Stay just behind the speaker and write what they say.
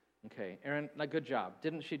Okay, Erin, a good job.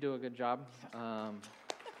 Didn't she do a good job?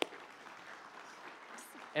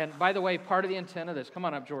 And by the way, part of the intent of this, come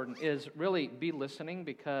on up, Jordan, is really be listening,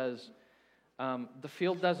 because the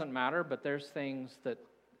field doesn't matter, but there's things that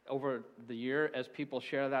over the year, as people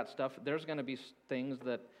share that stuff, there's going to be things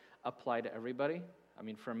that apply to everybody. I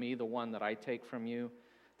mean, for me, the one that I take from you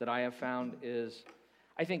that I have found is,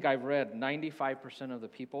 I think I've read 95% of the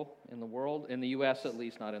people in the world, in the U.S. at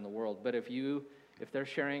least, not in the world, but if they're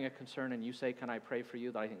sharing a concern and you say, can I pray for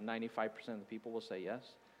you, I think 95% of the people will say yes,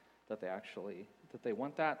 that they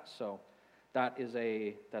want that. So that's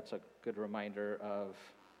a good reminder of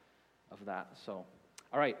that. So,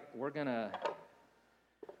 all right, we're gonna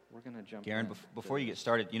jump Garen, in. before you get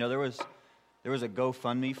started, there was a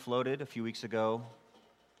GoFundMe floated a few weeks ago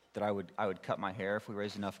that I would cut my hair if we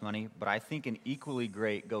raised enough money. But I think an equally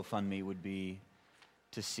great GoFundMe would be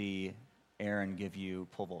to see Aaron give you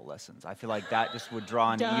pole vault lessons. I feel like that just would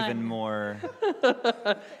draw in even more.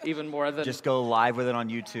 Even more than. Just go live with it on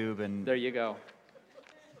YouTube and. There you go.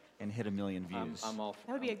 And hit 1 million views. I'm all.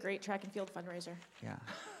 That would be a great track and field fundraiser. Yeah.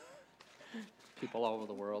 People all over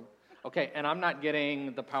the world. Okay, and I'm not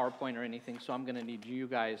getting the PowerPoint or anything, so I'm going to need you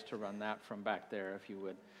guys to run that from back there, if you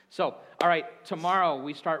would. So, all right, tomorrow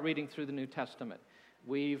we start reading through the New Testament.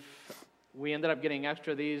 We ended up getting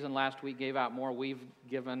extra of these, and last week gave out more. We've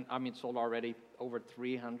sold already over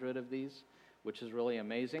 300 of these, which is really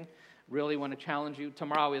amazing. Really want to challenge you.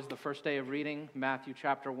 Tomorrow is the first day of reading, Matthew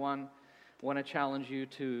chapter 1. Want to challenge you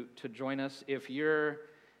to join us. If you're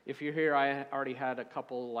here, I already had a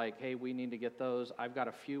couple like, hey, we need to get those. I've got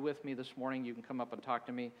a few with me this morning. You can come up and talk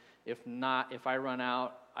to me. If not, if I run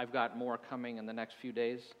out, I've got more coming in the next few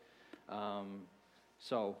days.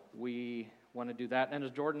 So we want to do that. And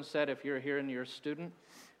as Jordan said, if you're here and you're a student,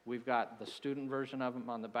 we've got the student version of them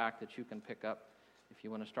on the back that you can pick up if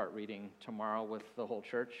you want to start reading tomorrow with the whole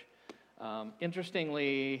church.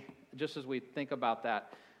 Interestingly, just as we think about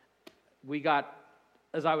that,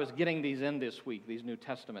 as I was getting these in this week, these New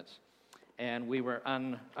Testaments, and we were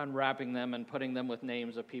unwrapping them and putting them with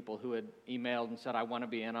names of people who had emailed and said, I want to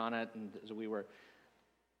be in on it, and as we were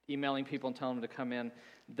emailing people and telling them to come in,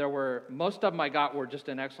 most of them I got were just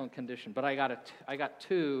in excellent condition, but I got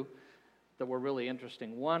two that were really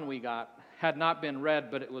interesting. One we got had not been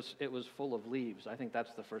read, but it was full of leaves. I think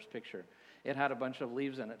that's the first picture. It had a bunch of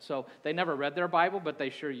leaves in it. So they never read their Bible, but they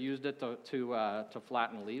sure used it to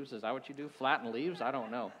flatten leaves. Is that what you do? Flatten leaves? I don't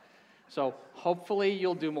know. So hopefully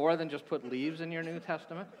you'll do more than just put leaves in your New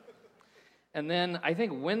Testament. And then I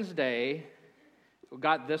think Wednesday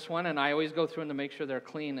got this one, and I always go through them to make sure they're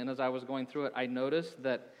clean. And as I was going through it, I noticed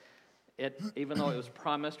that even though it was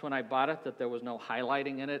promised when I bought it that there was no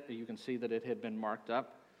highlighting in it, you can see that it had been marked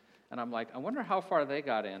up. And I'm like, I wonder how far they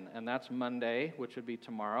got in. And that's Monday, which would be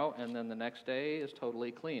tomorrow. And then the next day is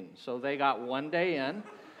totally clean. So they got one day in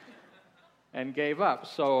and gave up.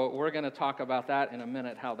 So we're going to talk about that in a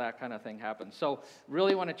minute, how that kind of thing happens. So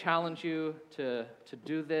really want to challenge you to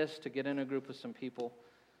do this, to get in a group with some people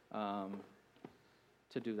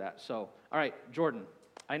to do that. So, all right, Jordan,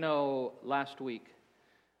 I know last week,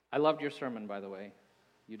 I loved your sermon, by the way.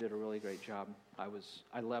 You did a really great job.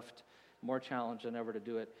 I left more challenged than ever to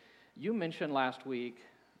do it. You mentioned last week,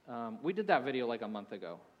 we did that video like a month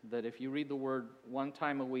ago, that if you read the word one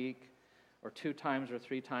time a week or 2 times or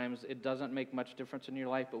 3 times, it doesn't make much difference in your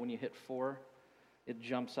life, but when you hit 4, it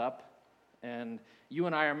jumps up. And you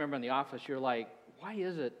and I remember in the office, you're like, why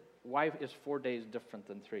is 4 days different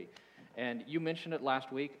than 3? And you mentioned it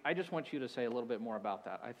last week. I just want you to say a little bit more about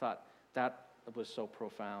that. I thought that was so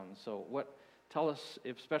profound. So tell us,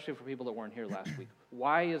 especially for people that weren't here last week,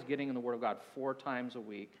 why is getting in the Word of God 4 times a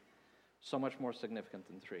week so much more significant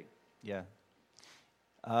than 3? Yeah.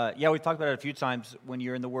 We've talked about it a few times. When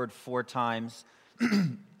you're in the Word 4 times,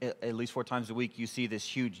 at least 4 times a week, you see this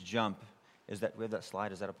huge jump. We have that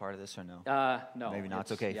slide? Is that a part of this or no? No. Maybe not.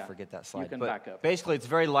 It's okay. Yeah. Forget that slide. You can back up. Basically, it's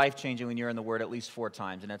very life-changing when you're in the Word at least 4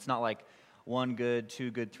 times. And it's not like 1 good,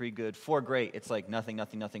 2 good, 3 good, 4 great. It's like nothing,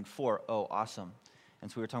 4, oh, awesome.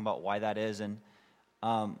 And so we were talking about why that is. And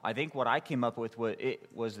I think what I came up with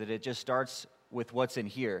was that it just starts with what's in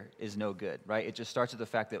here is no good, right? It just starts with the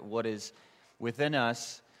fact that what is within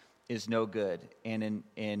us is no good. And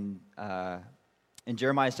in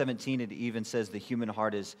Jeremiah 17, it even says the human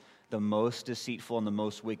heart is the most deceitful and the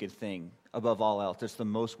most wicked thing above all else. It's the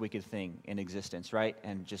most wicked thing in existence, right?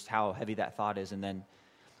 And just how heavy that thought is. And then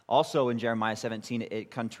also in Jeremiah 17,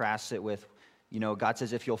 it contrasts it with, God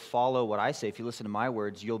says, if you'll follow what I say, if you listen to my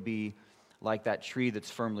words, you'll be like that tree that's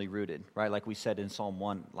firmly rooted, right? Like we said in Psalm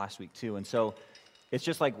 1 last week too. And so it's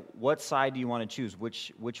just like, what side do you want to choose?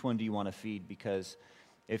 Which one do you want to feed? Because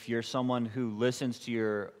if you're someone who listens to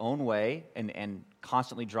your own way and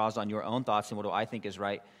constantly draws on your own thoughts and what do I think is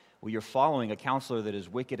right, well, you're following a counselor that is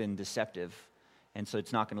wicked and deceptive, and so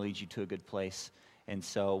it's not going to lead you to a good place. And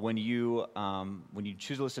so when you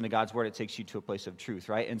choose to listen to God's word, it takes you to a place of truth,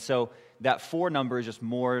 right? And so that 4 number is just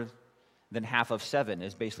more than half of 7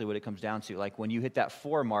 is basically what it comes down to. Like when you hit that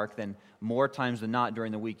 4 mark, then more times than not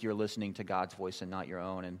during the week, you're listening to God's voice and not your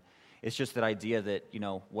own. And it's just that idea that,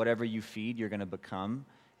 whatever you feed, you're going to become.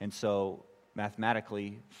 And so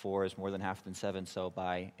mathematically, 4 is more than half than 7. So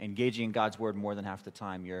by engaging in God's word more than half the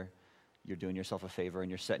time, you're doing yourself a favor and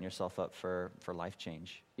you're setting yourself up for life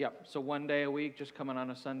change. Yep. So one day a week, just coming on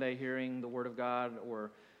a Sunday, hearing the Word of God, or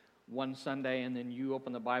one Sunday and then you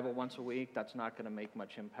open the Bible once a week, that's not going to make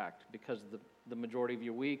much impact because the majority of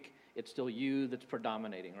your week, it's still you that's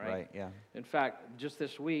predominating, right? Right, yeah. In fact, just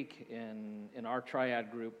this week in our triad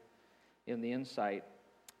group, in the Insight,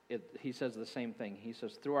 he says the same thing. He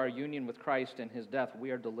says, through our union with Christ and his death,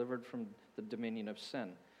 we are delivered from the dominion of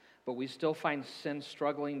sin. But we still find sin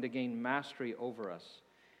struggling to gain mastery over us.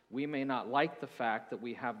 We may not like the fact that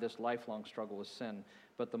we have this lifelong struggle with sin,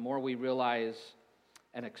 but the more we realize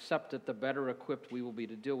and accept it, the better equipped we will be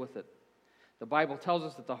to deal with it. The Bible tells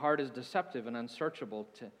us that the heart is deceptive and unsearchable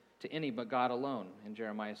to any but God alone in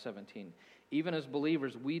Jeremiah 17. Even as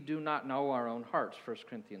believers, we do not know our own hearts, 1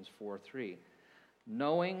 Corinthians 4:3.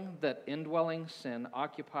 Knowing that indwelling sin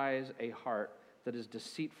occupies a heart that is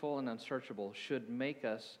deceitful and unsearchable should make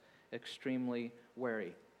us extremely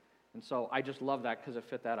wary. And so I just love that because it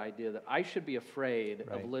fit that idea that I should be afraid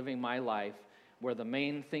of living my life where the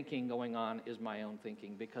main thinking going on is my own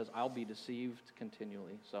thinking because I'll be deceived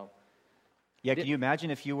continually. So, yeah, can you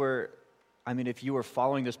imagine if you were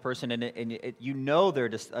following this person and they're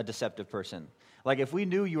a deceptive person? Like if we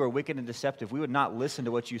knew you were wicked and deceptive, we would not listen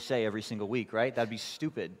to what you say every single week, right? That'd be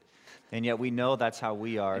stupid. And yet we know that's how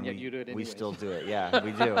we are, and yet you do it anyways. We still do it. Yeah,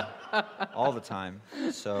 we do all the time.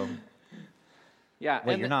 So, yeah.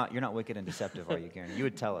 Wait, you're not wicked and deceptive, are you, Garen? You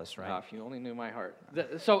would tell us, right? If you only knew my heart.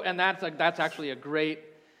 That's actually a great.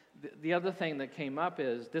 The other thing that came up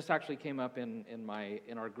is this actually came up in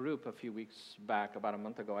our group a few weeks back, about a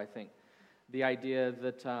month ago, I think. The idea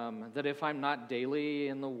that if I'm not daily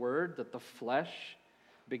in the Word, that the flesh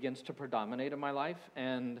begins to predominate in my life.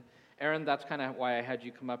 And Aaron, that's kind of why I had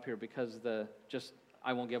you come up here because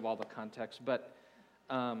I won't give all the context, but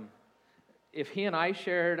if he and I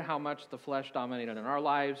shared how much the flesh dominated in our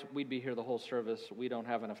lives, we'd be here the whole service. We don't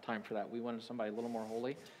have enough time for that. We wanted somebody a little more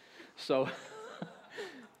holy. So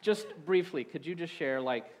just briefly, could you just share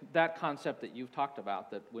like that concept that you've talked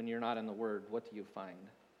about, that when you're not in the Word, what do you find?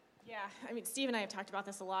 Yeah, I mean, Steve and I have talked about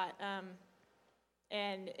this a lot,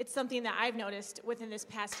 and it's something that I've noticed within this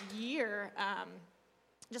past year,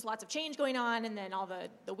 just lots of change going on, and then all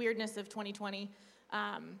the weirdness of 2020.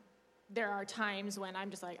 There are times when I'm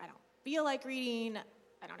just like, I don't feel like reading,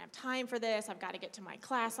 I don't have time for this, I've got to get to my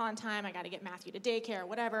class on time, I got to get Matthew to daycare,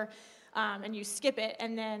 whatever, and you skip it,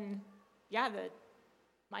 and then,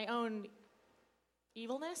 my own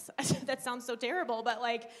evilness, that sounds so terrible, but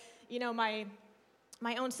like,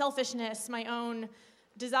 my own selfishness, my own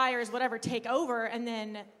desires, whatever, take over, and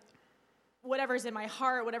then whatever's in my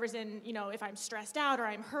heart, whatever's in, if I'm stressed out or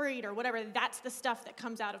I'm hurried or whatever, that's the stuff that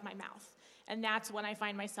comes out of my mouth. And that's when I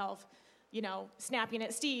find myself, snapping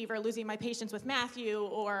at Steve or losing my patience with Matthew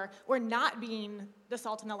or not being the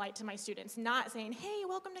salt and the light to my students, not saying, hey,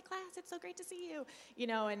 welcome to class, it's so great to see you,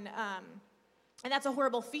 and that's a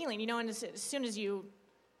horrible feeling, and as soon as you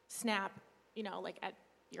snap, like at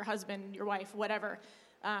your husband, your wife, whatever,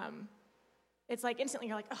 it's like instantly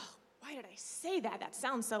you're like, oh, why did I say that? That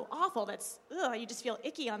sounds so awful. You just feel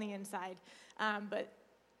icky on the inside. But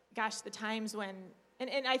gosh, the times when,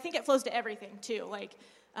 and I think it flows to everything too. Like,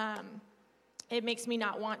 it makes me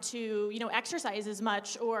not want to, exercise as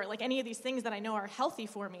much or like any of these things that I know are healthy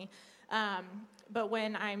for me. But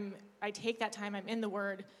when I take that time, I'm in the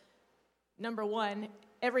Word, number one,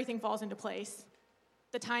 everything falls into place.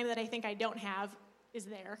 The time that I think I don't have is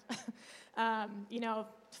there.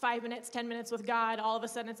 5 minutes, 10 minutes with God, all of a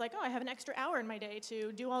sudden it's like, oh, I have an extra hour in my day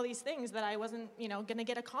to do all these things that I wasn't, going to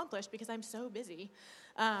get accomplished because I'm so busy.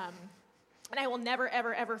 And I will never,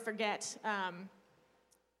 ever, ever forget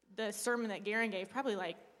the sermon that Garen gave probably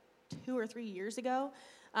like 2 or 3 years ago.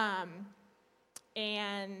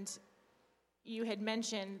 And you had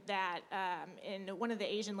mentioned that in one of the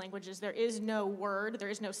Asian languages, there is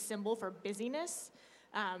no symbol for busyness.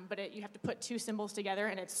 But you have to put 2 symbols together,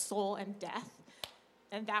 and it's soul and death.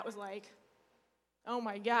 And that was like, oh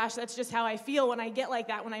my gosh, that's just how I feel when I get like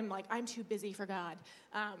that, when I'm like, I'm too busy for God.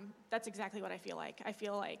 That's exactly what I feel like. I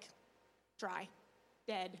feel like dry,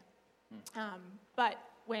 dead. But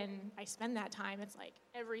when I spend that time, it's like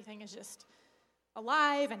everything is just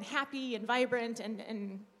alive and happy and vibrant,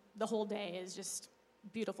 and the whole day is just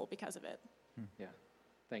beautiful because of it. Yeah,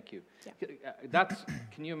 thank you. Yeah.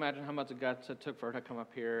 Can you imagine how much guts it took for her to come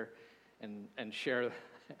up here and share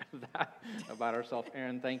that about herself?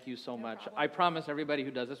 Aaron, thank you so much. problem. I promise everybody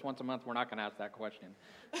who does this once a month, we're not going to ask that question.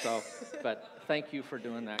 So, but thank you for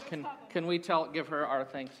doing that. Can we give her our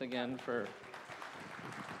thanks again for...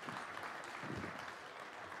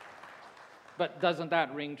 But doesn't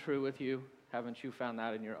that ring true with you? Haven't you found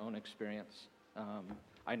that in your own experience?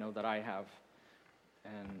 I know that I have.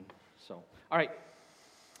 And so, all right.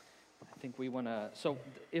 I think we want to, so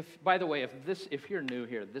by the way, if you're new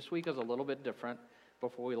here, this week is a little bit different.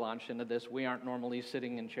 Before we launch into this, we aren't normally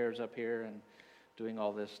sitting in chairs up here and doing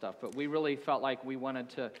all this stuff, but we really felt like we wanted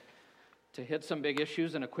to hit some big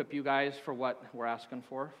issues and equip you guys for what we're asking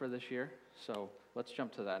for this year. So let's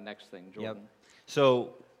jump to that next thing, Jordan. Yep.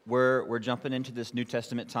 So we're jumping into this New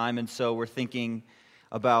Testament time, and so we're thinking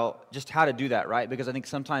about just how to do that, right? Because I think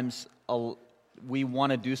sometimes we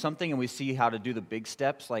want to do something and we see how to do the big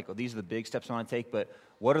steps, like, oh, these are the big steps I want to take, but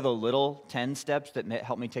what are the little 10 steps that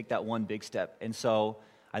help me take that one big step? And so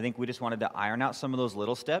I think we just wanted to iron out some of those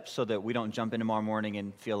little steps so that we don't jump in tomorrow morning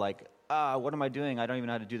and feel like, what am I doing? I don't even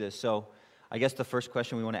know how to do this. So I guess the first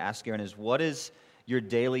question we want to ask, Aaron, is what is your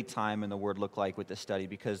daily time in the Word look like with this study?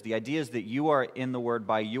 Because the idea is that you are in the Word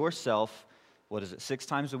by yourself, 6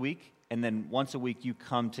 times a week? And then once a week you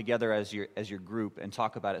come together as your group and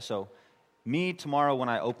talk about it. So me, tomorrow when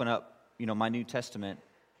I open up, my New Testament,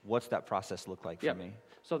 what's that process look like for me?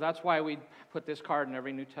 So that's why we put this card in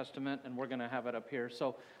every New Testament, and we're going to have it up here.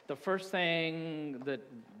 So the first thing that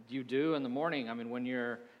you do in the morning,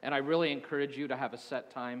 and I really encourage you to have a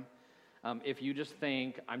set time. If you just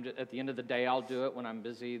think, at the end of the day, I'll do it when I'm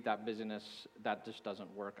busy, that busyness, that just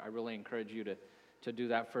doesn't work. I really encourage you to do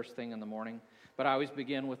that first thing in the morning. But I always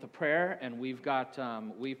begin with a prayer, and we've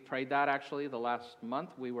prayed that actually the last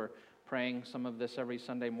month. We were praying some of this every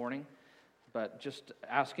Sunday morning. But just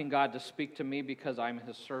asking God to speak to me because I'm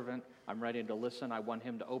His servant. I'm ready to listen. I want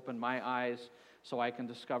Him to open my eyes so I can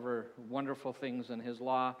discover wonderful things in His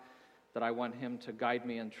law, that I want Him to guide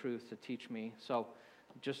me in truth, to teach me. So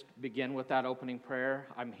just begin with that opening prayer.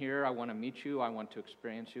 I'm here. I want to meet you. I want to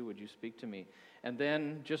experience you. Would you speak to me? And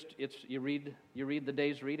then you read the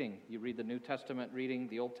day's reading. You read the New Testament reading,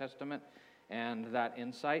 the Old Testament, and that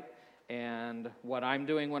insight. And what I'm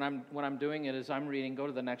doing when I'm doing it is I'm reading. Go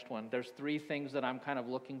to the next one. There's 3 things that I'm kind of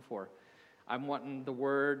looking for. I'm wanting the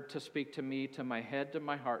Word to speak to me, to my head, to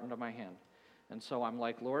my heart, and to my hand. And so I'm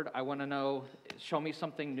like, Lord, I want to know, show me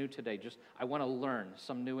something new today. I want to learn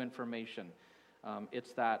some new information.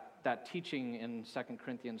 It's that teaching in 2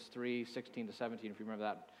 Corinthians 3, 16 to 17, if you remember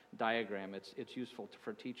that diagram. It's useful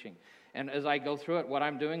for teaching. And as I go through it, what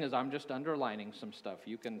I'm doing is I'm just underlining some stuff.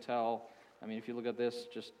 You can tell... if you look at this,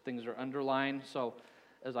 just things are underlined. So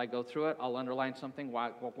as I go through it, I'll underline something.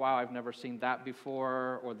 Wow, I've never seen that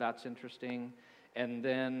before, or that's interesting. And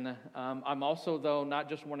then I'm also, though, not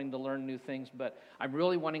just wanting to learn new things, but I'm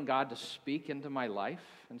really wanting God to speak into my life.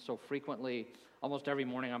 And so frequently, almost every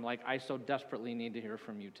morning, I'm like, I so desperately need to hear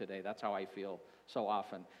from you today. That's how I feel so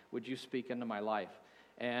often. Would you speak into my life?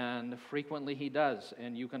 And frequently He does.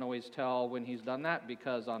 And you can always tell when He's done that,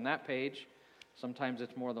 because on that page... sometimes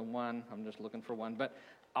it's more than one. I'm just looking for one. But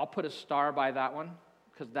I'll put a star by that one,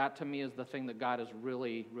 because that to me is the thing that God is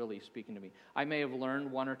really, really speaking to me. I may have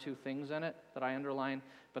learned 1 or 2 things in it that I underline,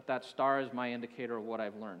 but that star is my indicator of what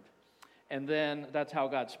I've learned. And then that's how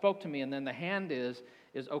God spoke to me. And then the hand is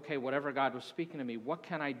okay, whatever God was speaking to me, what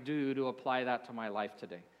can I do to apply that to my life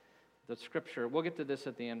today? The Scripture, we'll get to this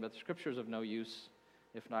at the end, but the Scripture is of no use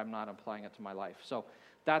if I'm not applying it to my life. So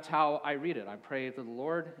that's how I read it. I pray to the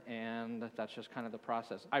Lord, and that's just kind of the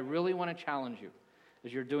process. I really want to challenge you,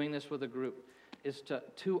 as you're doing this with a group, is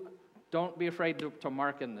to don't be afraid to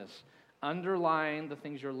mark in this. Underline the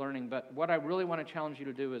things you're learning, but what I really want to challenge you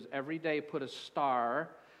to do is every day put a star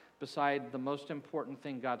beside the most important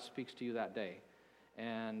thing God speaks to you that day.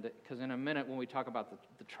 And because in a minute when we talk about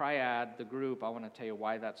the triad, the group, I want to tell you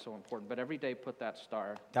why that's so important. But every day put that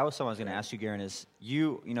star. That was something I was going to ask you, Garen, is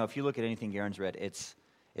if you look at anything Garen's read,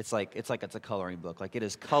 it's like it's a coloring book. Like, it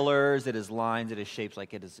is colors, it is lines, it is shapes,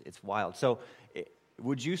 it's wild. So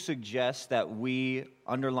would you suggest that we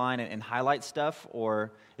underline and highlight stuff,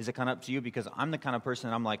 or is it kind of up to you? Because I'm the kind of person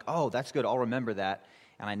that I'm like, oh, that's good, I'll remember that,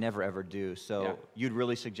 and I never ever do. So You'd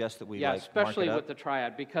really suggest that we especially mark it up? with the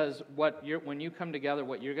triad, because when you come together,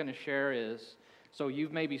 what you're going to share is, so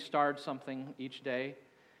you've maybe starred something each day,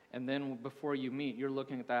 and then before you meet, you're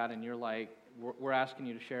looking at that and you're like, we're asking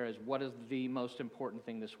you to share is, what is the most important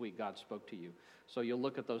thing this week God spoke to you? So you'll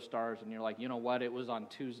look at those stars and you're like, you know what, it was on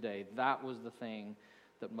Tuesday. That was the thing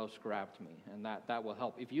that most grabbed me, and that will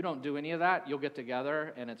help. If you don't do any of that, you'll get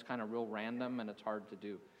together, and it's kind of real random, and it's hard to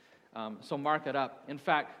do. So mark it up. In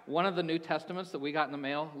fact, one of the New Testaments that we got in the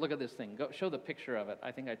mail, look at this thing. Go show the picture of it.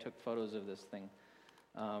 I think I took photos of this thing.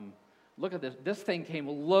 Look at this. This thing came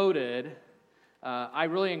loaded. I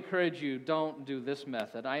really encourage you, don't do this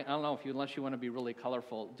method. I don't know if you, unless you want to be really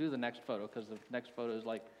colorful, do the next photo, because the next photo is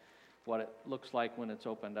like what it looks like when it's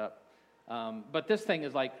opened up. But this thing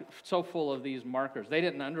is like so full of these markers. They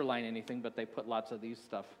didn't underline anything, but they put lots of this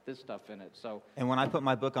stuff in it. So. And when I put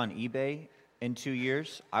my book on eBay in 2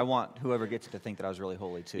 years, I want whoever gets it to think that I was really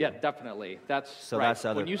holy too. Yeah, definitely. That's so right. That's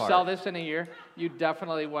the other when you part. sell this in a year, you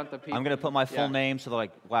definitely want the people. I'm going to put my full name so they're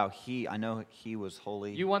like, wow, I know he was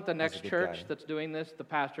holy. You want the next church guy. that's doing this, the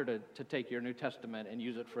pastor, to take your New Testament and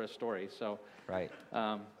use it for a story. So. Right.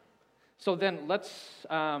 So then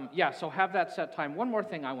so have that set time. One more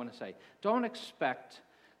thing I want to say. Don't expect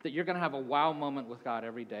that you're going to have a wow moment with God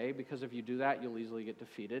every day, because if you do that, you'll easily get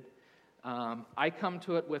defeated. I come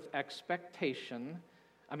to it with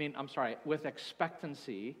with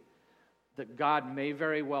expectancy that God may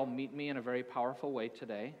very well meet me in a very powerful way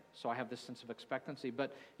today. So I have this sense of expectancy,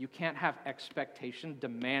 but you can't have expectation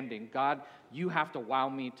demanding, God, you have to wow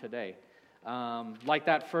me today. Like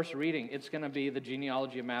that first reading, it's going to be the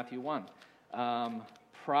genealogy of Matthew 1.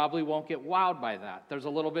 Probably won't get wowed by that. There's a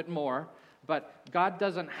little bit more, but God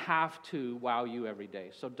doesn't have to wow you every day.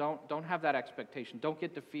 So don't have that expectation. Don't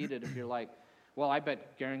get defeated if you're like, well, I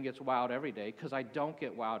bet Garen gets wowed every day, because I don't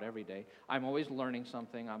get wowed every day. I'm always learning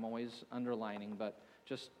something. I'm always underlining, but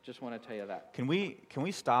just want to tell you that. Can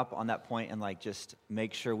we stop on that point and like just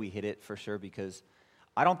make sure we hit it for sure? Because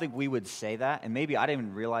I don't think we would say that, and maybe I didn't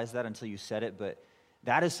even realize that until you said it, but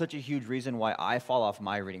that is such a huge reason why I fall off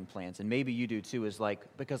my reading plans, and maybe you do too, is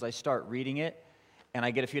like because I start reading it, and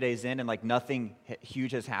I get a few days in, and like nothing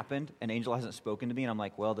huge has happened, an angel hasn't spoken to me, and I'm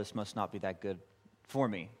like, well, this must not be that good for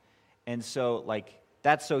me. And so like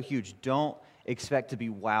that's so huge. Don't expect to be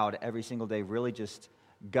wowed every single day. Really just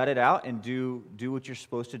gut it out and do what you're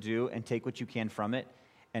supposed to do and take what you can from it.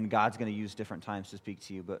 And God's going to use different times to speak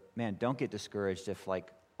to you. But, man, don't get discouraged if,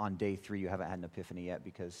 like, on day 3 you haven't had an epiphany yet,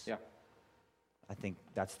 because I think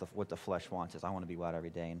that's what the flesh wants is I want to be wowed every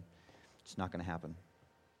day, and it's not going to happen.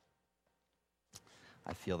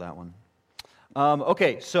 I feel that one.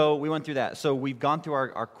 Okay, so we went through that. So we've gone through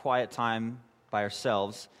our quiet time by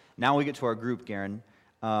ourselves. Now we get to our group, Garen.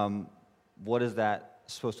 What is that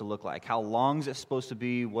supposed to look like? How long is it supposed to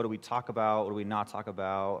be? What do we talk about? What do we not talk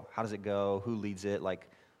about? How does it go? Who leads it? Like,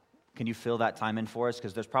 can you fill that time in for us?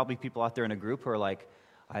 Because there's probably people out there in a group who are like,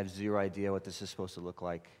 I have zero idea what this is supposed to look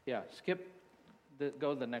like. Yeah,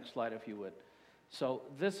 go to the next slide if you would. So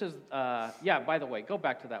this is, by the way, go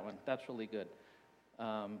back to that one. That's really good.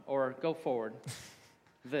 Or go forward.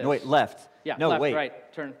 This. No, wait, left. Yeah, no, left, wait.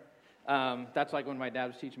 right, turn. That's like when my dad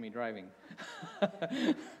was teaching me driving.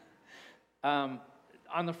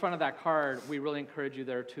 On the front of that card, we really encourage you,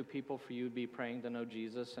 there are 2 people for you to be praying to know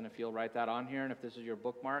Jesus, and if you'll write that on here, and if this is your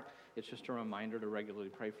bookmark, it's just a reminder to regularly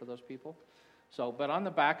pray for those people. So, but on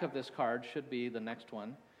the back of this card should be the next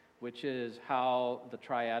one, which is how the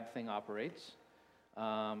triad thing operates.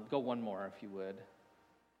 Go one more, if you would.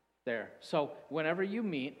 There. So, whenever you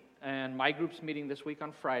meet, and my group's meeting this week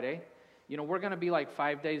on Friday, we're going to be like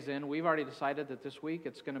 5 days in. We've already decided that this week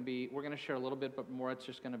we're going to share a little bit, but more it's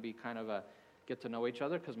just going to be kind of a get to know each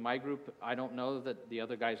other, because my group, I don't know that the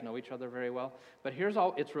other guys know each other very well. But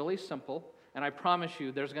it's really simple, and I promise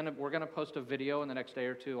you we're going to post a video in the next day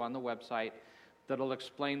or 2 on the website that'll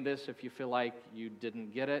explain this if you feel like you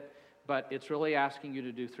didn't get it. But it's really asking you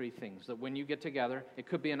to do 3 things. That when you get together, it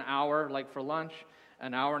could be an hour like for lunch,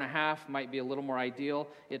 an hour and a half might be a little more ideal.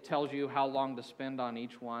 It tells you how long to spend on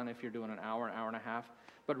each one if you're doing an hour and a half.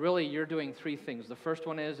 But really, you're doing 3 things. The first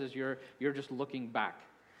one is you're just looking back.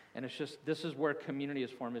 And it's just, this is where community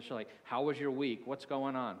is formed. It's just like, how was your week? What's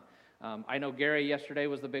going on? I know Gary yesterday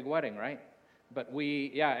was the big wedding, right? But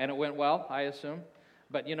and it went well, I assume.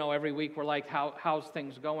 But, every week we're like, how's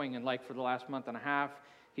things going? And like for the last month and a half,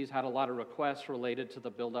 he's had a lot of requests related to the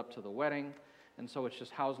build-up to the wedding. And so it's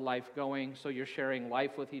just, how's life going? So you're sharing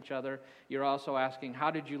life with each other. You're also asking,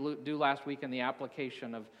 how did you do last week in the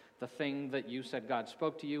application of the thing that you said God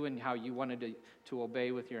spoke to you and how you wanted to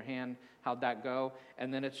obey with your hand? How'd that go?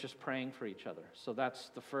 And then it's just praying for each other. So that's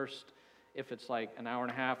the first, if it's like an hour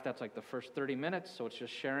and a half, that's like the first 30 minutes. So it's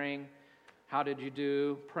just sharing, how did you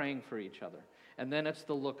do, praying for each other. And then it's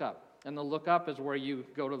the look up. And the look up is where you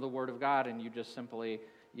go to the Word of God and you just simply,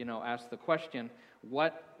 ask the question,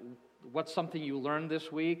 what what's something you learned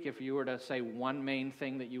this week? If you were to say one main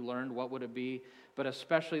thing that you learned, what would it be? But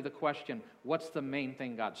especially the question, what's the main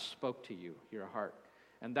thing God spoke to you, your heart?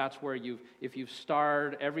 And that's where if you've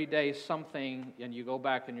starred every day something and you go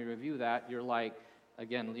back and you review that, you're like,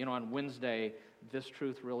 again, on Wednesday, this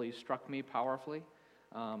truth really struck me powerfully.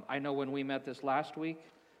 I know when we met this last week,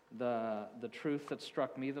 the truth that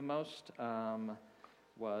struck me the most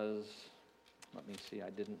was, let me see, I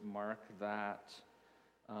didn't mark that.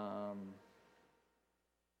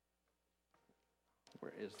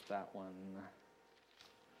 Where is that one?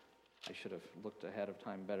 I should have looked ahead of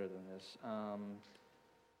time better than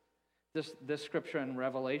this. This scripture in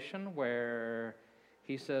Revelation where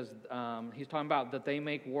he says, he's talking about that they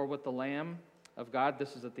make war with the Lamb of God.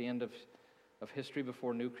 This is at the end of history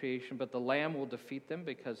before new creation. But the Lamb will defeat them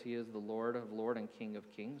because he is the Lord of lords and King of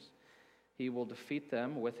kings. He will defeat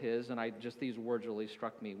them with his, and these words really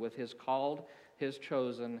struck me, with his called, his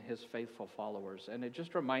chosen, his faithful followers. And it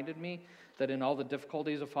just reminded me that in all the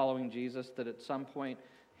difficulties of following Jesus, that at some point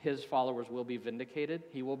his followers will be vindicated.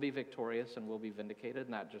 He will be victorious and will be vindicated,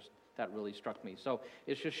 and that really struck me. So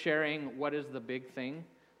it's just sharing what is the big thing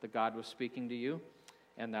that God was speaking to you,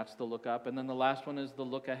 and that's the look up. And then the last one is the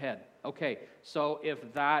look ahead. Okay, so if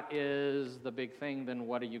that is the big thing, then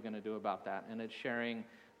what are you going to do about that? And it's sharing.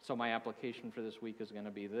 So my application for this week is going to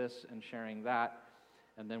be this and sharing that.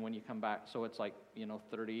 And then when you come back, so it's like,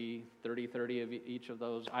 30 of each of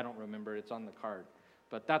those. I don't remember. It's on the card.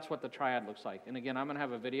 But that's what the triad looks like. And again, I'm going to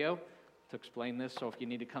have a video to explain this. So if you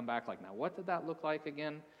need to come back, like, now, what did that look like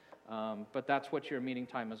again? But that's what your meeting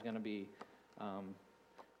time is going to be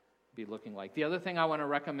looking like. The other thing I want to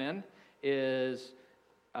recommend is,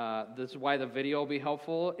 this is why the video will be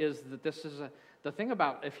helpful, is that this is the thing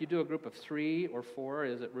about if you do a group of 3 or 4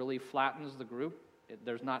 is it really flattens the group.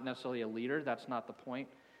 There's not necessarily a leader. That's not the point.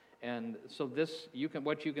 And so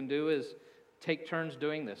what you can do is take turns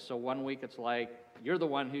doing this. So one week it's like you're the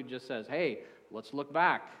one who just says, hey, let's look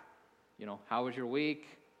back. How was your week?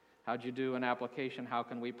 How'd you do an application? How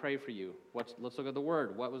can we pray for you? Let's look at the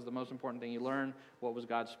Word. What was the most important thing you learned? What was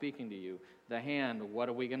God speaking to you? The hand, what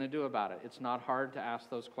are we going to do about it? It's not hard to ask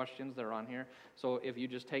those questions. They're on here. So if you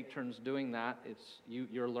just take turns doing that,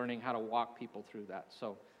 you're learning how to walk people through that.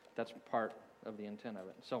 So that's part of the intent of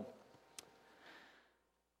it. So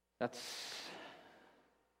that's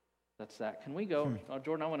that. Can we go? Oh,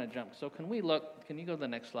 Jordan, I want to jump. So can you go to the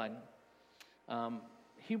next slide?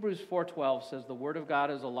 Hebrews 4:12 says, the word of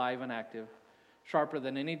God is alive and active, sharper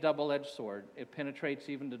than any double-edged sword. It penetrates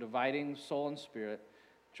even to dividing soul and spirit,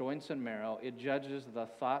 joints and marrow. It judges the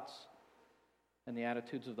thoughts and the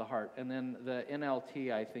attitudes of the heart. And then the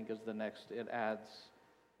NLT, I think, is the next. It adds,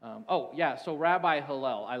 so Rabbi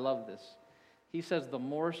Hillel, I love this. He says, the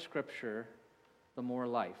more scripture, the more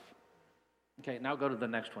life. Okay, now go to the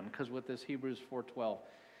next one, because with this Hebrews 4:12,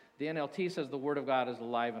 the NLT says the Word of God is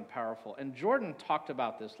alive and powerful. And Jordan talked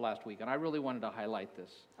about this last week, and I really wanted to highlight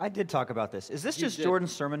this. I did talk about this. Is this just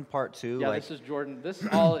Jordan's sermon part 2? Yeah, this is Jordan.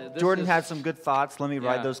 Jordan had some good thoughts. Let me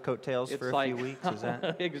ride those coattails for a few weeks. Is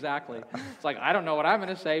that? Exactly. It's like, I don't know what I'm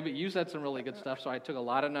going to say, but you said some really good stuff, so I took a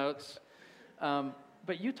lot of notes.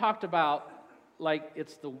 But you talked about, like,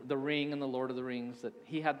 it's the ring in the Lord of the Rings, that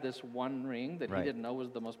he had this one ring that he didn't know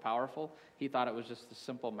was the most powerful. He thought it was just a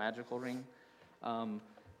simple magical ring.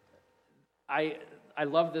 I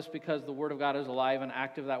love this because the Word of God is alive and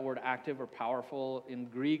active. That word active or powerful in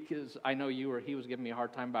Greek is, I know he was giving me a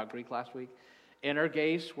hard time about Greek last week.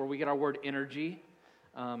 Energes, where we get our word energy.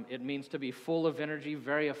 It means to be full of energy,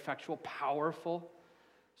 very effectual, powerful.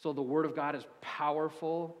 So the Word of God is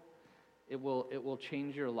powerful. It will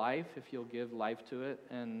change your life if you'll give life to it.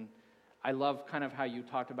 And I love kind of how you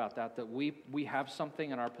talked about that we have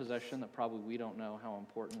something in our possession that probably we don't know how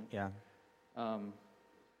important. Yeah.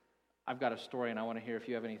 I've got a story, and I want to hear if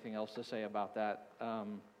you have anything else to say about that.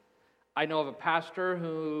 I know of a pastor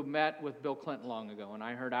who met with Bill Clinton long ago, and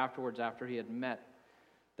I heard afterwards, after he had met,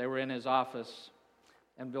 they were in his office,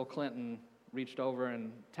 and Bill Clinton reached over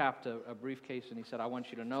and tapped a briefcase, and he said, I want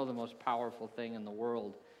you to know the most powerful thing in the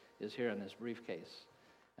world is here in this briefcase.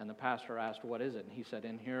 And the pastor asked, what is it? And he said,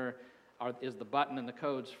 in here is the button and the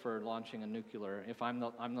codes for launching a nuclear. If I'm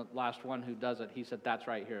the last one who does it, he said, that's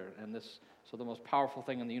right here. And so the most powerful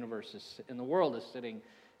thing in the universe in the world is sitting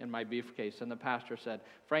in my briefcase. And the pastor said,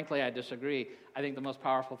 frankly, I disagree. I think the most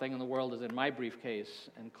powerful thing in the world is in my briefcase.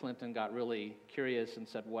 And Clinton got really curious and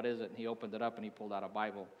said, what is it? And he opened it up and he pulled out a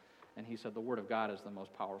Bible. And he said, the Word of God is the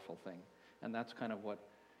most powerful thing. And that's kind of what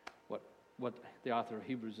the author of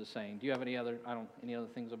Hebrews is saying. Do you have any other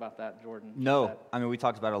things about that, Jordan? No. I mean, we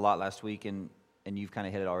talked about it a lot last week, and you've kind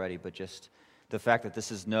of hit it already, but just the fact that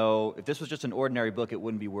if this was just an ordinary book, it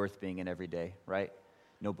wouldn't be worth being in every day, right?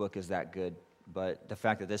 No book is that good. But the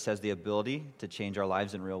fact that this has the ability to change our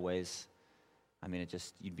lives in real ways, I mean,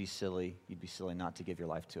 you'd be silly not to give your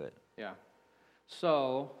life to it. Yeah.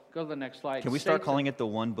 So, go to the next slide. Can we start calling it the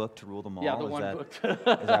one book to rule them all? Yeah, the one book.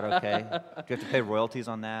 Is that okay? Do you have to pay royalties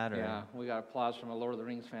on that? Or? Yeah, we got applause from a Lord of the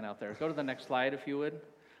Rings fan out there. Go to the next slide, if you would.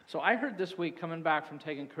 So I heard this week, coming back from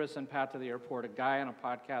taking Chris and Pat to the airport, a guy on a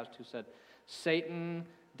podcast who said, Satan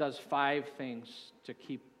does 5 things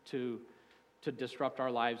to disrupt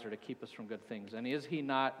our lives or to keep us from good things. And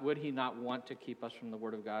would he not want to keep us from the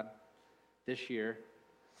Word of God this year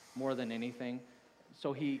more than anything?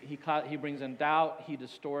 So he brings in doubt, he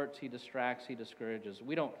distorts, he distracts, he discourages.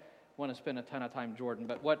 We don't want to spend a ton of time, Jordan,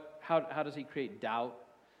 but how does he create doubt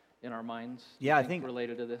in our minds? Yeah, I think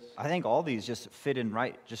related to this. I think all these just fit in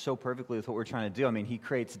just so perfectly with what we're trying to do. I mean, he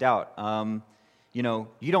creates doubt. You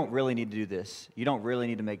don't really need to do this. You don't really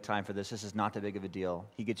need to make time for this. This is not that big of a deal.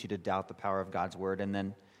 He gets you to doubt the power of God's word. And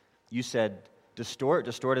then you said distort.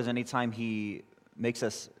 Distort is any time he makes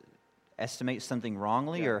us estimate something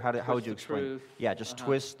wrongly, or how would you explain? Truth. Yeah, just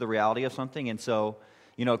twist the reality of something. And so,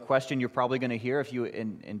 a question you're probably going to hear if you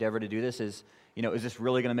endeavor to do this is, is this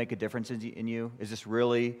really going to make a difference in you? Is this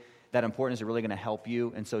really that important? Is it really going to help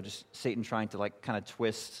you? And so just Satan trying to kind of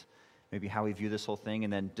twist maybe how we view this whole thing.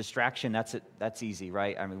 And then distraction, that's easy,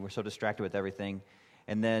 right? I mean, we're so distracted with everything.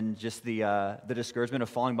 And then just the discouragement of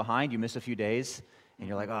falling behind. You miss a few days, and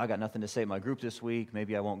you're like, oh, I got nothing to say at my group this week.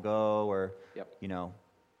 Maybe I won't go, or,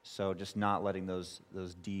 So just not letting those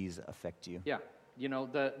D's affect you. Yeah.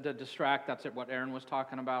 The distract, that's what Aaron was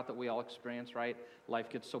talking about, that we all experience, right? Life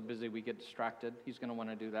gets so busy, we get distracted. He's going to want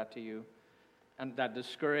to do that to you. And that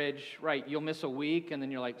discourage, right? You'll miss a week, and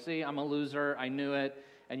then you're like, see, I'm a loser. I knew it.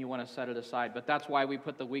 And you want to set it aside. But that's why we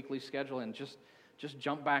put the weekly schedule in. Just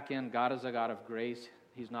jump back in. God is a God of grace.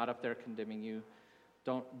 He's not up there condemning you.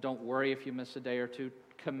 Don't worry if you miss a day or two.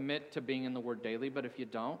 Commit to being in the Word daily. But if you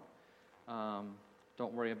don't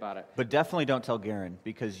worry about it. But definitely don't tell Garen,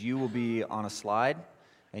 because you will be on a slide,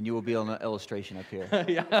 and you will be on an illustration up here.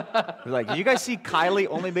 Yeah. You're like, did you guys see Kylie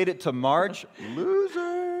only made it to March?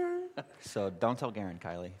 Loser. So don't tell Garen,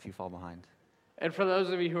 Kylie, if you fall behind. And for those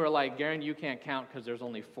of you who are like, Garen, you can't count because there's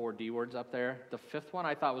only 4 D words up there. The 5th one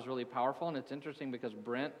I thought was really powerful, and it's interesting because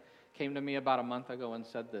Brent came to me about a month ago and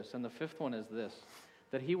said this. And the 5th one is this,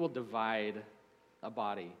 that he will divide a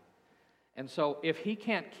body. And so if he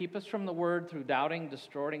can't keep us from the word through doubting,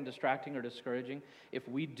 distorting, distracting, or discouraging, if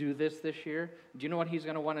we do this year, do you know what he's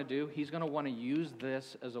going to want to do? He's going to want to use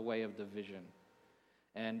this as a way of division.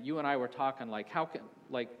 And you and I were talking,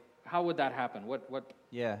 how would that happen? What?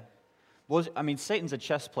 Yeah. Well, I mean, Satan's a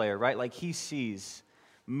chess player, right? Like, he sees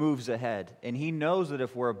moves ahead, and he knows that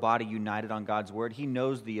if we're a body united on God's word, he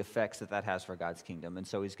knows the effects that has for God's kingdom, and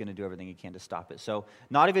so he's going to do everything he can to stop it. So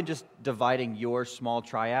not even just dividing your small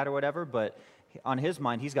triad or whatever, but on his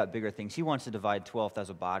mind, he's got bigger things. He wants to divide 12th as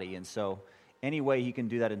a body, and so any way he can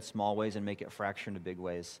do that in small ways and make it fracture into big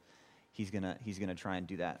ways, he's gonna try and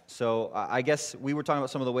do that. So I guess we were talking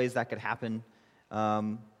about some of the ways that could happen.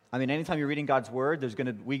 I mean, anytime you're reading God's word,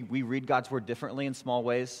 we read God's word differently in small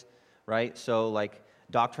ways, right? So like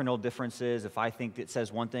doctrinal differences, if I think it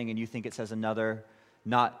says one thing and you think it says another,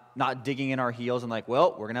 not digging in our heels and like,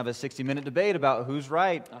 well, we're going to have a 60-minute debate about who's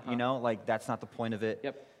right, like that's not the point of it.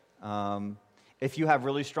 Yep. If you have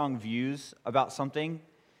really strong views about something,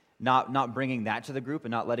 not bringing that to the group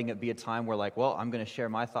and not letting it be a time where like, well, I'm going to share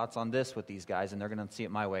my thoughts on this with these guys and they're going to see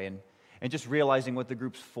it my way, and just realizing what the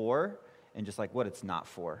group's for and just like what it's not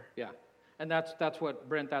for. Yeah. And that's what,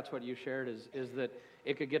 Brent, that's what you shared, is that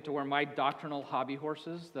it could get to where my doctrinal hobby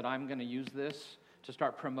horses, that I'm going to use this to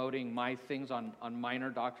start promoting my things on minor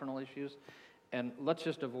doctrinal issues. And let's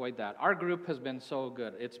just avoid that. Our group has been so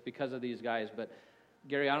good. It's because of these guys. But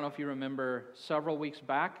Gary, I don't know if you remember, several weeks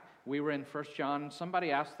back, we were in 1 John.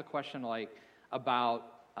 Somebody asked the question about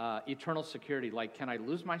eternal security, like, can I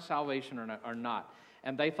lose my salvation or not?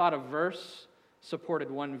 And they thought a verse supported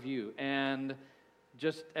one view. And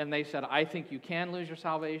they said, I think you can lose your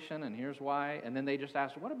salvation, and here's why. And then they just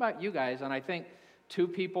asked, what about you guys? And I think 2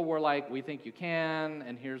 people were like, we think you can,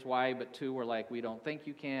 and here's why. But 2 were like, we don't think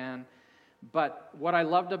you can. But what I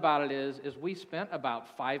loved about it is we spent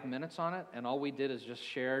about 5 minutes on it, and all we did is just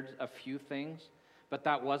shared a few things. But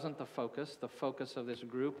that wasn't the focus. The focus of this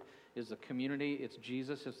group is the community, it's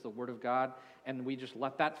Jesus, it's the Word of God, and we just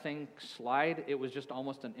let that thing slide. It was just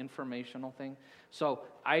almost an informational thing. So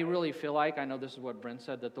I really feel like, I know this is what Brent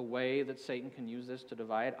said, that the way that Satan can use this to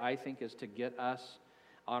divide, I think, is to get us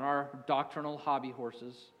on our doctrinal hobby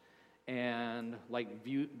horses and like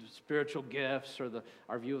view spiritual gifts or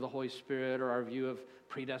our view of the Holy Spirit or our view of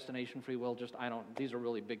predestination, free will. These are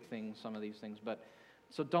really big things, some of these things. But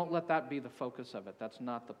so don't let that be the focus of it. That's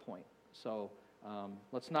not the point. So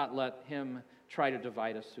let's not let him try to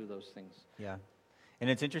divide us through those things. Yeah. And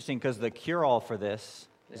it's interesting because the cure-all for this,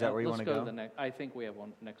 is that where you want to go? Let's go to the next. I think we have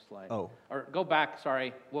one next slide. Oh. Or go back,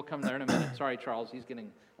 sorry. We'll come there in a minute. Sorry, Charles. He's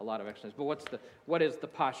getting a lot of exercise. But what is the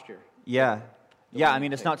posture? Yeah. Yeah, I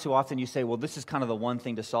mean, it's not too often you say, well, this is kind of the one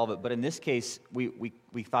thing to solve it. But in this case, we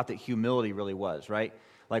thought that humility really was, right?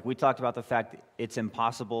 Like we talked about the fact that it's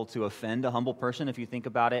impossible to offend a humble person if you think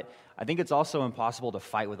about it. I think it's also impossible to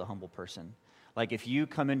fight with a humble person. Like if you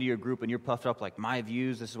come into your group and you're puffed up like my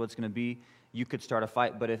views, this is what it's going to be, you could start a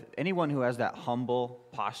fight. But if anyone who has that humble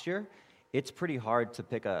posture, it's pretty hard to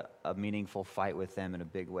pick a meaningful fight with them in a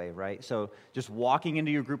big way, right? So just walking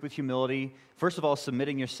into your group with humility, first of all,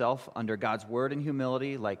 submitting yourself under God's word in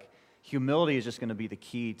humility, like humility is just going to be the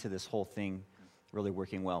key to this whole thing really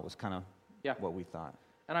working well, was kind of what we thought.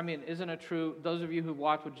 And I mean, isn't it true, those of you who've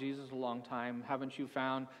walked with Jesus a long time, haven't you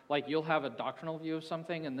found, like you'll have a doctrinal view of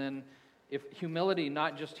something, and then if humility,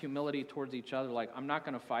 not just humility towards each other, like I'm not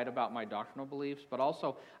going to fight about my doctrinal beliefs, but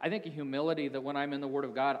also I think a humility that when I'm in the Word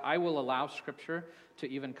of God, I will allow Scripture to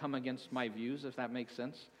even come against my views, if that makes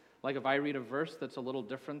sense. Like if I read a verse that's a little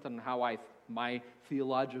different than my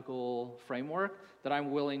theological framework, that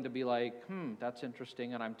I'm willing to be like, that's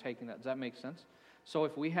interesting, and I'm taking that. Does that make sense? So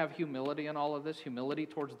if we have humility in all of this, humility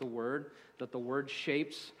towards the Word, that the Word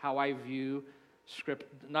shapes how I view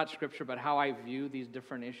not Scripture, but how I view these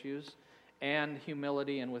different issues, and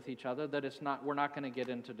humility and with each other, that we're not going to get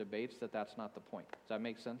into debates, that's not the point. Does that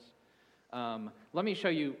make sense? Let me show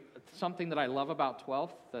you something that I love about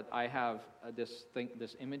 12th, that I have this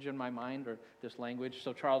image in my mind, or this language.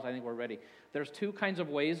 So Charles, I think we're ready. There's two kinds of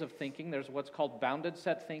ways of thinking. There's what's called bounded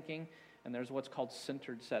set thinking, and there's what's called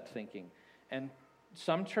centered set thinking. And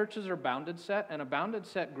some churches are bounded set, and a bounded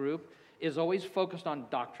set group is always focused on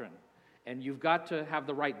doctrine. And you've got to have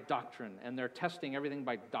the right doctrine, and they're testing everything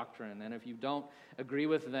by doctrine. And if you don't agree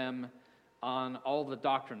with them on all the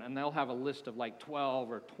doctrine, and they'll have a list of like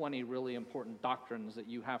 12 or 20 really important doctrines that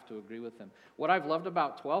you have to agree with them. What I've loved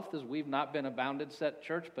about 12th is we've not been a bounded set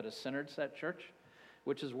church, but a centered set church,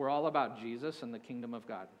 which is we're all about Jesus and the kingdom of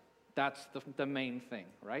God. That's the main thing,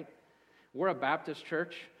 right? We're a Baptist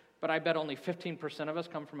church, but I bet only 15% of us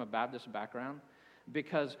come from a Baptist background,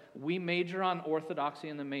 because we major on orthodoxy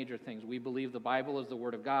and the major things. We believe the Bible is the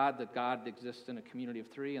Word of God, that God exists in a community of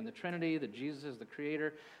three in the Trinity, that Jesus is the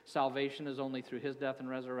Creator, salvation is only through His death and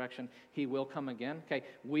resurrection, He will come again. Okay,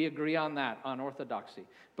 we agree on that, on orthodoxy.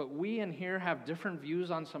 But we in here have different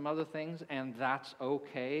views on some other things, and that's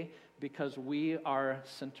okay, because we are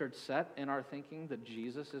centered set in our thinking that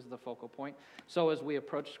Jesus is the focal point. So as we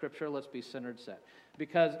approach Scripture, let's be centered set.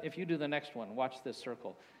 Because if you do the next one, watch this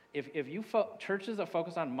circle. If you churches that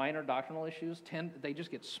focus on minor doctrinal issues they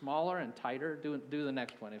just get smaller and tighter. Do the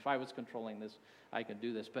next one. If I was controlling this, I could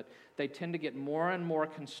do this. But they tend to get more and more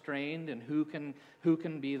constrained in who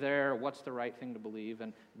can be there, what's the right thing to believe.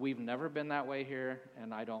 And we've never been that way here,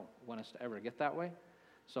 and I don't want us to ever get that way.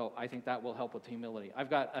 So I think that will help with humility. I've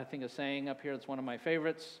got, I think, a saying up here that's one of my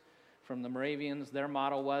favorites from the Moravians. Their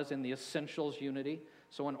motto was, in the essentials, unity.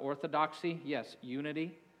 So in orthodoxy, yes,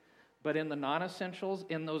 unity. But in the non-essentials,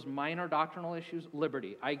 in those minor doctrinal issues,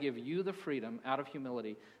 liberty. I give you the freedom, out of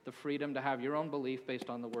humility, the freedom to have your own belief based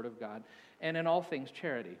on the Word of God. And in all things,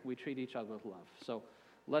 charity. We treat each other with love. So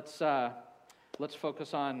let's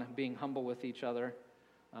focus on being humble with each other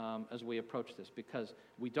as we approach this, because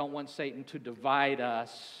we don't want Satan to divide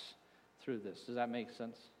us through this. Does that make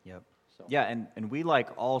sense? Yep. So. Yeah, and we like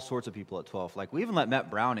all sorts of people at 12. Like, we even let Matt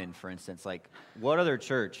Brown in, for instance. Like, what other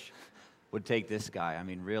church would take this guy? I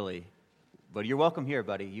mean, really. But you're welcome here,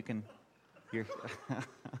 buddy. You're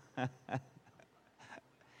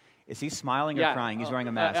Is he smiling or crying? He's wearing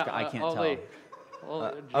a mask. I can't tell.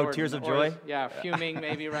 Jordan, tears of joy? Fuming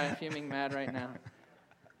maybe, right? Fuming mad right now.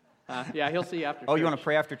 He'll see you after church. Oh, you want to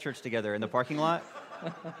pray after church together in the parking lot?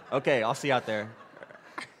 Okay, I'll see you out there.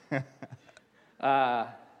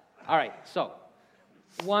 All right, so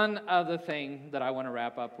one other thing that I want to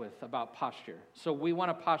wrap up with about posture. So we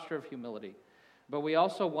want a posture of humility, but we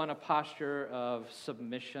also want a posture of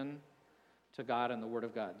submission to God and the Word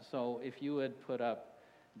of God. So if you would put up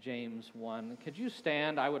James 1, could you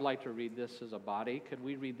stand? I would like to read this as a body. Could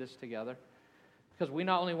we read this together? Because we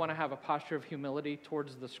not only want to have a posture of humility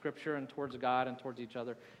towards the Scripture and towards God and towards each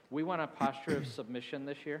other, we want a posture of submission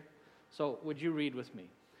this year. So would you read with me?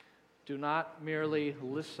 Do not merely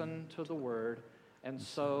listen to the Word and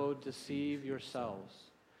so deceive yourselves.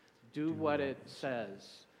 Do what it says.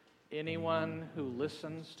 Anyone who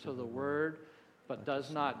listens to the word but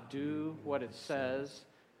does not do what it says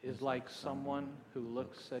is like someone who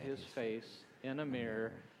looks at his face in a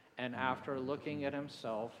mirror and after looking at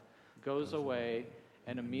himself goes away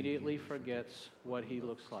and immediately forgets what he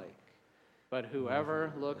looks like. But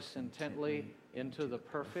whoever looks intently into the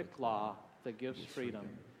perfect law that gives freedom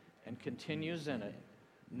and continues in it,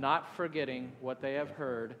 not forgetting what they have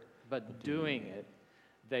heard, but doing it,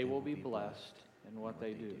 they will be blessed in what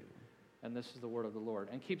they do. And this is the word of the Lord.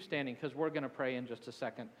 And keep standing, because we're going to pray in just a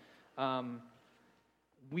second.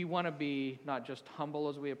 We want to be not just humble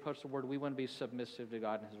as we approach the word, we want to be submissive to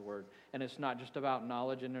God and his word. And it's not just about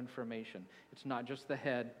knowledge and information. It's not just the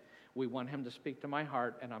head. We want him to speak to my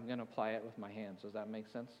heart, and I'm going to apply it with my hands. Does that make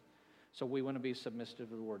sense? So we want to be submissive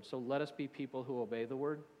to the word. So let us be people who obey the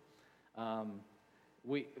word. A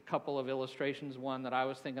couple of illustrations, one that I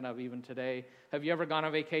was thinking of even today. Have you ever gone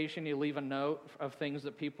on vacation, you leave a note of things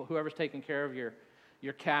that whoever's taking care of your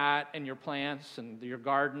cat and your plants and your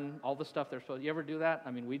garden, all the stuff they're supposed to, you ever do that?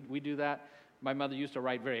 I mean, we do that. My mother used to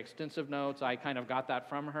write very extensive notes. I kind of got that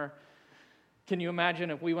from her. Can you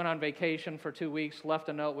imagine if we went on vacation for 2 weeks, left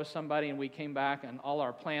a note with somebody, and we came back and all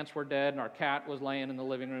our plants were dead and our cat was laying in the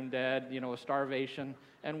living room dead, with starvation.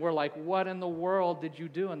 And we're like, what in the world did you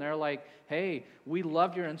do? And they're like, hey, we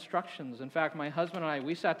loved your instructions. In fact, my husband and I,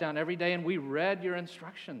 we sat down every day and we read your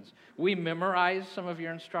instructions. We memorized some of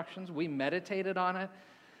your instructions. We meditated on it,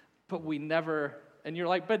 but we never, and you're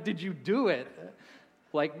like, but did you do it?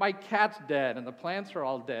 Like, my cat's dead and the plants are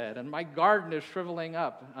all dead and my garden is shriveling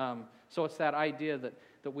up. So it's that idea that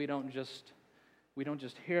we don't just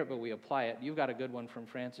hear it, but we apply it. You've got a good one from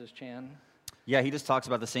Francis Chan. Yeah, he just talks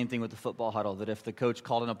about the same thing with the football huddle, that if the coach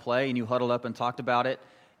called in a play and you huddled up and talked about it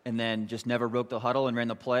and then just never broke the huddle and ran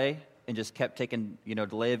the play and just kept taking,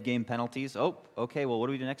 delay of game penalties, oh, okay, well, what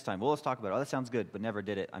do we do next time? Well, let's talk about it. Oh, that sounds good, but never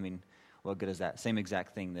did it. I mean, what good is that? Same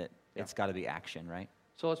exact thing, that it's got to be action, right?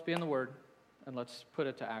 So let's be in the Word and let's put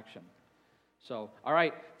it to action. So, all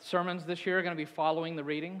right, sermons this year are going to be following the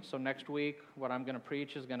reading. So next week, what I'm going to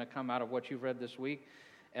preach is going to come out of what you've read this week.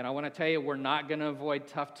 And I want to tell you, we're not going to avoid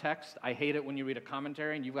tough text. I hate it when you read a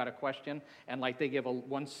commentary and you've got a question, and they give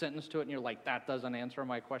one sentence to it, and you're like, that doesn't answer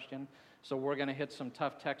my question. So we're going to hit some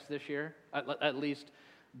tough text this year. At least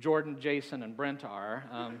Jordan, Jason, and Brent are.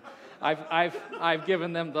 I've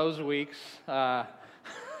given them those weeks. That's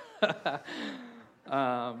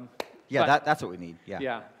what we need.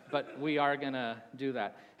 Yeah. But we are going to do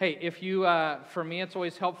that. Hey, if you, for me, it's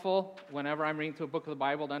always helpful whenever I'm reading through a book of the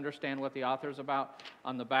Bible to understand what the author's about.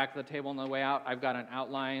 On the back of the table on the way out, I've got an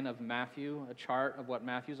outline of Matthew, a chart of what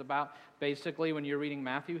Matthew's about. Basically, when you're reading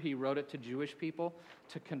Matthew, he wrote it to Jewish people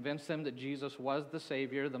to convince them that Jesus was the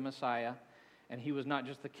Savior, the Messiah, and he was not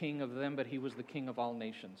just the king of them, but he was the king of all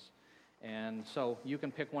nations. And so you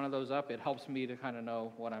can pick one of those up. It helps me to kind of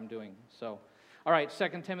know what I'm doing. So. All right,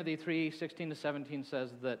 2 Timothy 3:16-17 says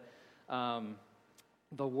that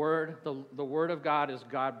the word of God is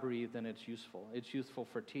God-breathed and it's useful. It's useful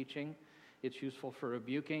for teaching, it's useful for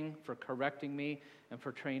rebuking, for correcting me, and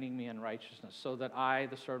for training me in righteousness, so that I,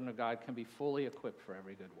 the servant of God, can be fully equipped for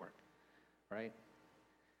every good work. Right?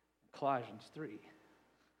 Colossians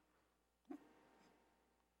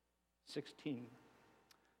 3:16.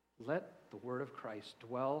 Let the word of Christ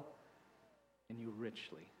dwell in you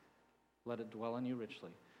richly. Let it dwell in you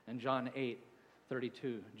richly. And John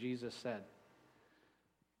 8:32, Jesus said,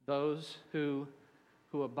 those who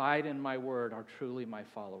abide in my word are truly my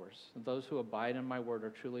followers. Those who abide in my word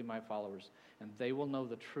are truly my followers. And they will know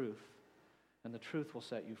the truth, and the truth will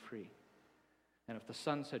set you free. And if the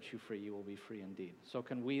Son sets you free, you will be free indeed. So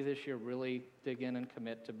can we this year really dig in and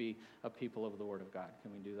commit to be a people of the word of God?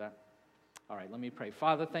 Can we do that? All right, let me pray.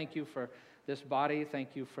 Father, thank you for this body.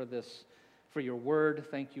 Thank you for this. For your word,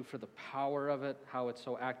 thank you for the power of it, how it's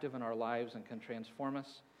so active in our lives and can transform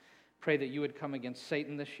us. Pray that you would come against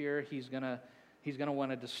Satan this year. He's gonna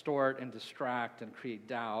want to distort and distract and create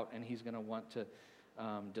doubt, and he's going to want to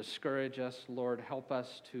discourage us. Lord, help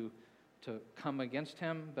us to come against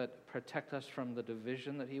him, but protect us from the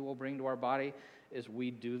division that he will bring to our body as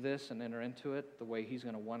we do this and enter into it, the way he's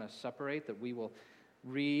going to want to separate, that we will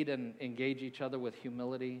read and engage each other with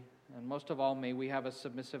humility. And most of all, may we have a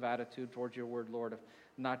submissive attitude towards your word, Lord, of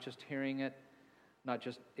not just hearing it, not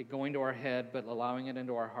just it going to our head, but allowing it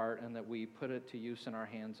into our heart, and that we put it to use in our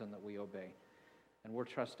hands and that we obey. And we're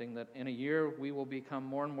trusting that in a year we will become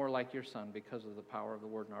more and more like your Son because of the power of the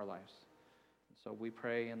word in our lives. And so we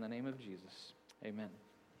pray in the name of Jesus. Amen.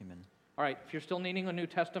 Amen. All right, if you're still needing a New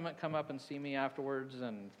Testament, come up and see me afterwards.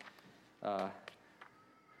 And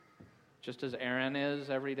just as Aaron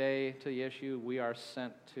is every day to the issue, we are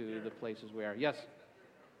sent to the places we are. Yes?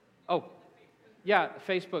 Oh, yeah,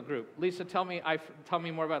 Facebook group. Lisa, tell me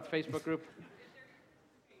more about the Facebook group.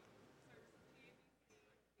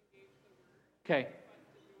 Okay.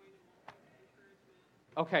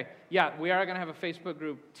 Okay, yeah, we are going to have a Facebook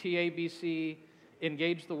group, TABC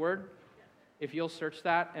Engage the Word, if you'll search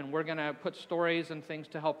that, and we're going to put stories and things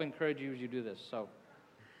to help encourage you as you do this. So,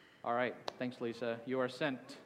 all right, thanks, Lisa. You are sent.